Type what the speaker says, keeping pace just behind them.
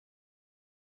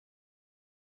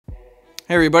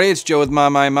Hey everybody, it's Joe with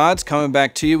ModMyMods coming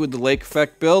back to you with the lake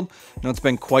effect build. I know it's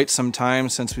been quite some time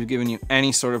since we've given you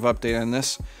any sort of update on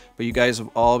this, but you guys have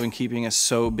all been keeping us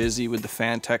so busy with the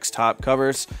Antec top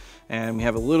covers, and we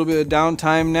have a little bit of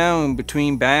downtime now in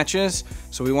between batches,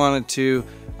 so we wanted to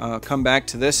come back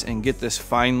to this and get this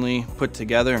finally put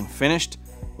together and finished.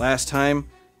 Last time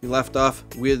we left off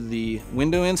with the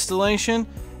window installation,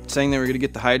 saying that we're going to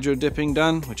get the hydro dipping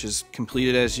done, which is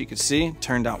completed as you can see.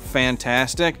 Turned out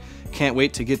fantastic. Can't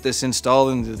wait to get this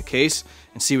installed into the case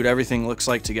and see what everything looks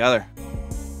like together.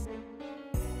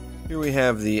 Here we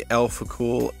have the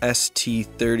Alphacool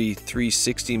ST30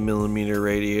 360mm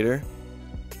radiator.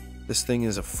 This thing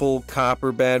is a full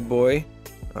copper bad boy.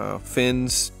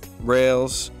 Fins,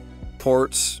 rails,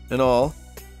 ports, and all.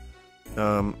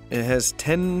 It has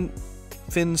 10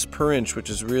 fins per inch, which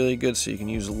is really good, so you can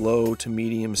use low to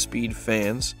medium speed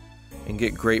fans and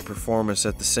get great performance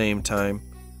at the same time.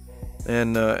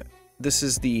 And this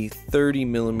is the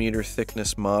 30mm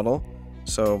thickness model,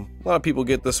 so a lot of people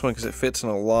get this one because it fits in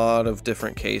a lot of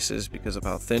different cases because of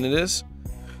how thin it is.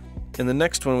 And the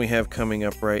next one we have coming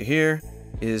up right here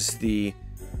is the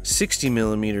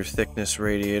 60mm thickness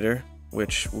radiator,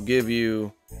 which will give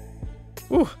you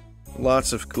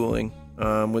lots of cooling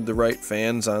with the right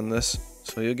fans on this.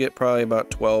 So you'll get probably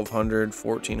about 1200,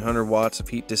 1400 watts of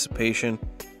heat dissipation,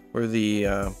 where the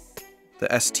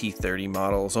ST30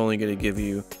 model is only going to give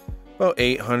you about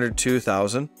 800 to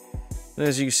 1000. And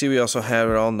as you can see, we also have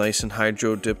it all nice and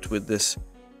hydro dipped with this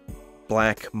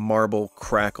black marble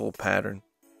crackle pattern.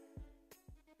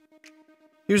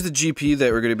 Here's the GPU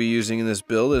that we're going to be using in this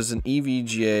build. It is an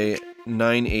EVGA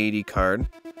 980 card.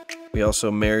 We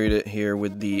also married it here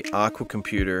with the Aqua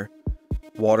Computer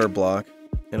water block,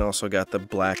 and also got the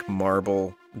black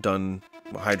marble done,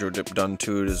 hydro dip done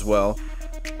to it as well.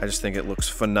 I just think it looks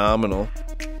phenomenal.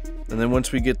 And then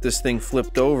once we get this thing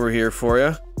flipped over here for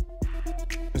you,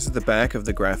 this is the back of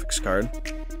the graphics card,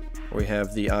 where we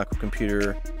have the Aqua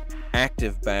Computer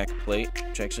active back plate,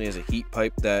 which actually has a heat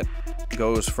pipe that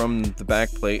goes from the back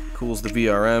plate, cools the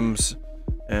VRMs,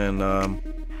 and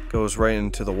goes right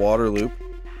into the water loop.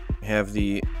 We have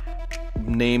the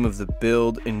name of the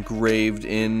build engraved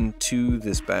into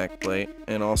this back plate,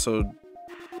 and also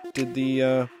did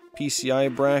the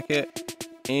PCI bracket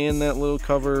and that little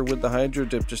cover with the hydro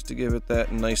dip just to give it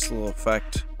that nice little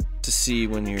effect to see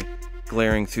when you're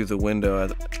glaring through the window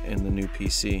in the new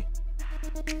PC.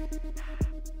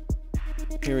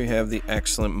 Here we have the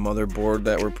excellent motherboard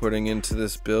that we're putting into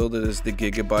this build. It is the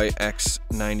Gigabyte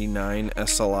X99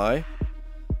 SLI.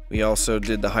 We also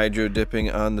did the hydro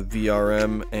dipping on the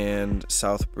VRM and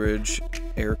Southbridge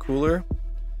air cooler.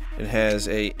 It has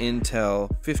a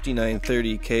Intel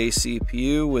 5930K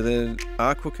CPU with an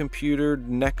Aqua Computer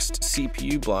Next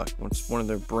CPU block. It's one of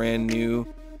their brand new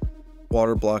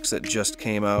water blocks that just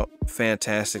came out.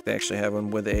 Fantastic. They actually have one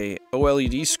with a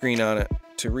OLED screen on it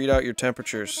to read out your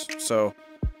temperatures. So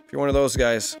if you're one of those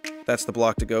guys, that's the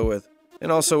block to go with.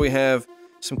 And also we have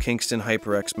some Kingston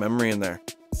HyperX memory in there.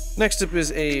 Next up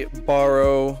is a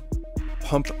Baro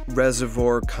pump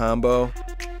reservoir combo.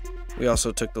 We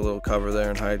also took the little cover there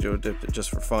and hydro dipped it just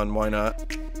for fun, why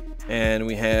not? And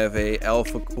we have a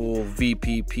Alphacool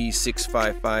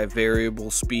VPP655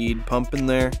 variable speed pump in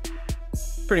there.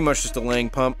 Pretty much just a Lang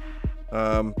pump.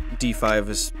 D5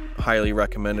 is highly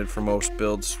recommended for most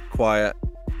builds. Quiet,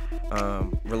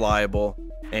 reliable,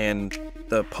 and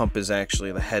the pump is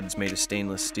actually, the head's made of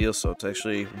stainless steel, so it's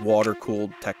actually water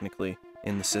cooled technically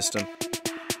in the system.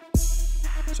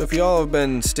 So if you all have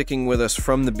been sticking with us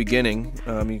from the beginning,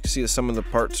 you can see that some of the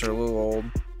parts are a little old.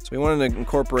 So we wanted to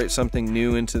incorporate something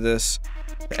new into this.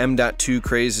 The M.2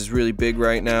 craze is really big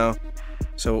right now.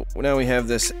 So now we have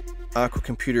this Aqua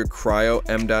Computer Cryo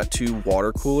M.2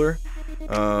 water cooler.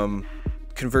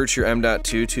 Converts your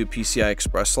M.2 to a PCI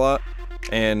Express slot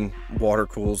and water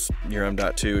cools your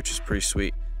M.2, which is pretty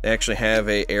sweet. They actually have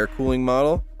a air cooling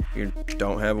model. You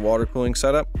don't have a water cooling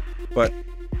setup, but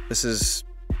this is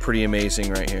pretty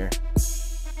amazing right here.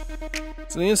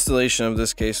 So the installation of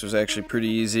this case was actually pretty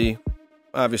easy.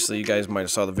 Obviously you guys might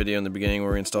have saw the video in the beginning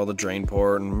where we installed the drain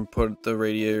port and put the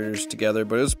radiators together,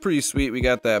 but it was pretty sweet. We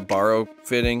got that Baro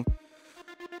fitting.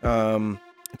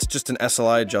 It's just an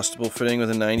SLI adjustable fitting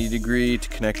with a 90-degree to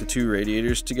connect the two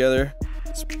radiators together.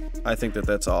 I think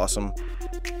that's awesome.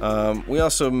 We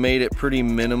also made it pretty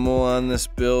minimal on this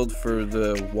build for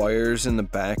the wires in the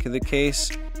back of the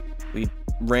case. We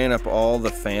ran up all the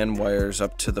fan wires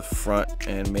up to the front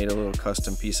and made a little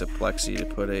custom piece of plexi to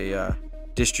put a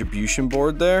distribution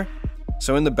board there.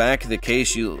 So in the back of the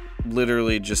case, you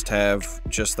literally just have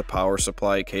just the power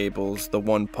supply cables, the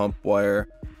one pump wire,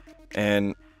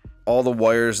 and all the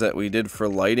wires that we did for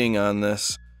lighting on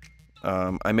this,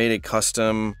 I made a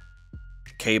custom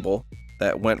cable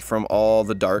that went from all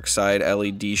the Darkside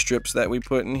LED strips that we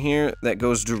put in here that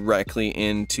goes directly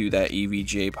into that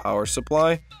EVGA power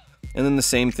supply. And then the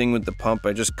same thing with the pump.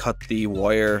 I just cut the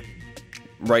wire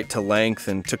right to length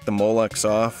and took the Molex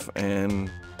off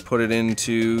and put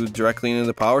it directly into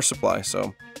the power supply,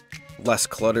 so less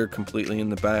clutter completely in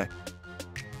the back.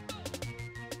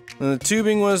 And the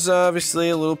tubing was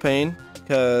obviously a little pain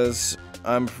because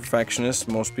I'm a perfectionist.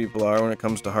 Most people are when it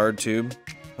comes to hard tube.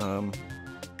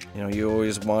 You know, you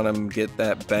always want to get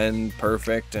that bend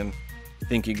perfect and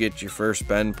think you get your first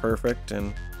bend perfect,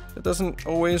 and it doesn't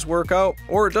always work out.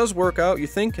 Or it does work out, you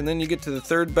think, and then you get to the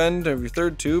third bend of your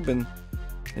third tube and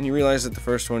you realize that the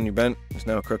first one you bent is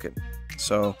now crooked.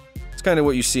 So it's kind of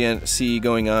what you see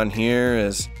going on here,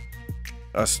 is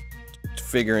us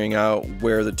figuring out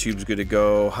where the tube's going to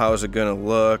go, how's it going to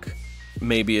look.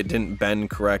 Maybe it didn't bend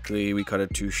correctly, we cut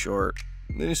it too short.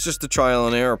 It's just a trial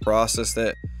and error process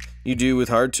that you do with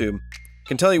hard tube. I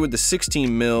can tell you with the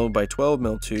 16 mil by 12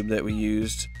 mil tube that we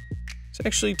used, it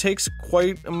actually takes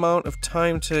quite an amount of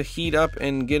time to heat up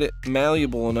and get it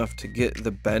malleable enough to get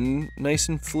the bend nice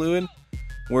and fluid.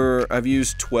 Where I've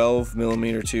used 12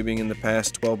 millimeter tubing in the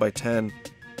past, 12 by 10,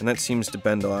 and that seems to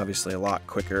bend obviously a lot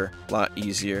quicker, a lot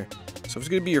easier. So if it's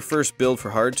going to be your first build for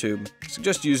hard tube, I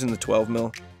suggest using the 12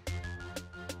 mil.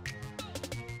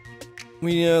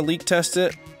 We leak test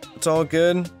it, it's all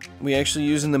good. We actually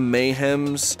using the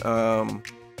Mayhems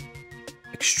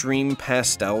Extreme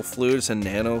Pastel fluid. It's a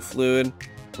nano fluid.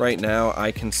 Right now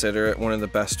I consider it one of the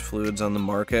best fluids on the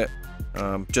market.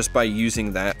 Just by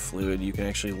using that fluid you can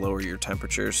actually lower your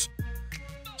temperatures,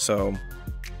 so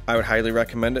I would highly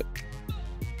recommend it.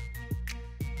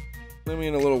 Then we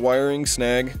had a little wiring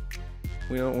snag.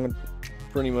 We don't want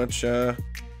pretty much I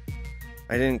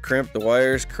didn't crimp the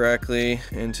wires correctly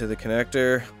into the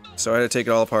connector, so I had to take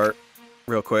it all apart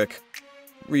real quick,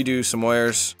 redo some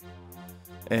wires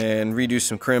and redo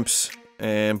some crimps,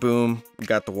 and boom,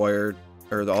 got the wire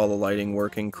or all the lighting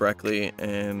working correctly,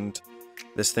 and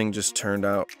this thing just turned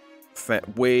out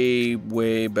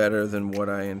way better than what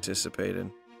I anticipated.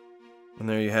 And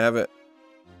there you have it.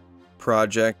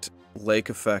 Project Lake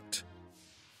Effect.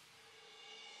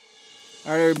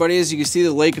 Alright everybody, as you can see,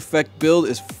 the Lake Effect build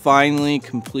is finally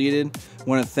completed. I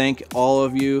want to thank all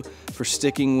of you for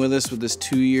sticking with us with this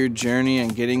 2-year journey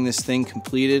and getting this thing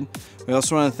completed. We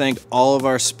also want to thank all of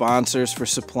our sponsors for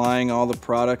supplying all the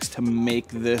products to make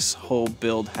this whole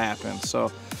build happen.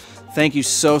 So thank you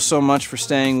so much for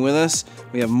staying with us.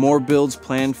 We have more builds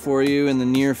planned for you in the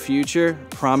near future.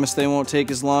 Promise they won't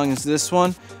take as long as this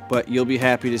one, but you'll be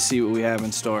happy to see what we have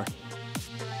in store.